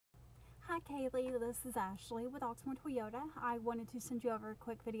Hi Kaylee, this is Ashley with Oxmoor Toyota. I wanted to send you over a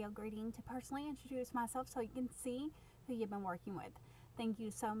quick video greeting to personally introduce myself so you can see who you've been working with. Thank you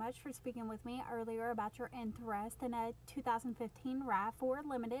so much for speaking with me earlier about your interest in a 2015 RAV4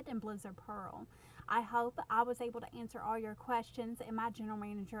 Limited in Blizzard Pearl. I hope I was able to answer all your questions and my general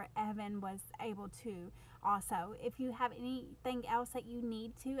manager Evan was able to also. If you have anything else that you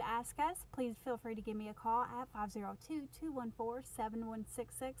need to ask us, please feel free to give me a call at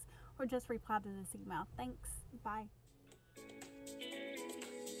 502-214-7166 or just reply to this email. Thanks. Bye.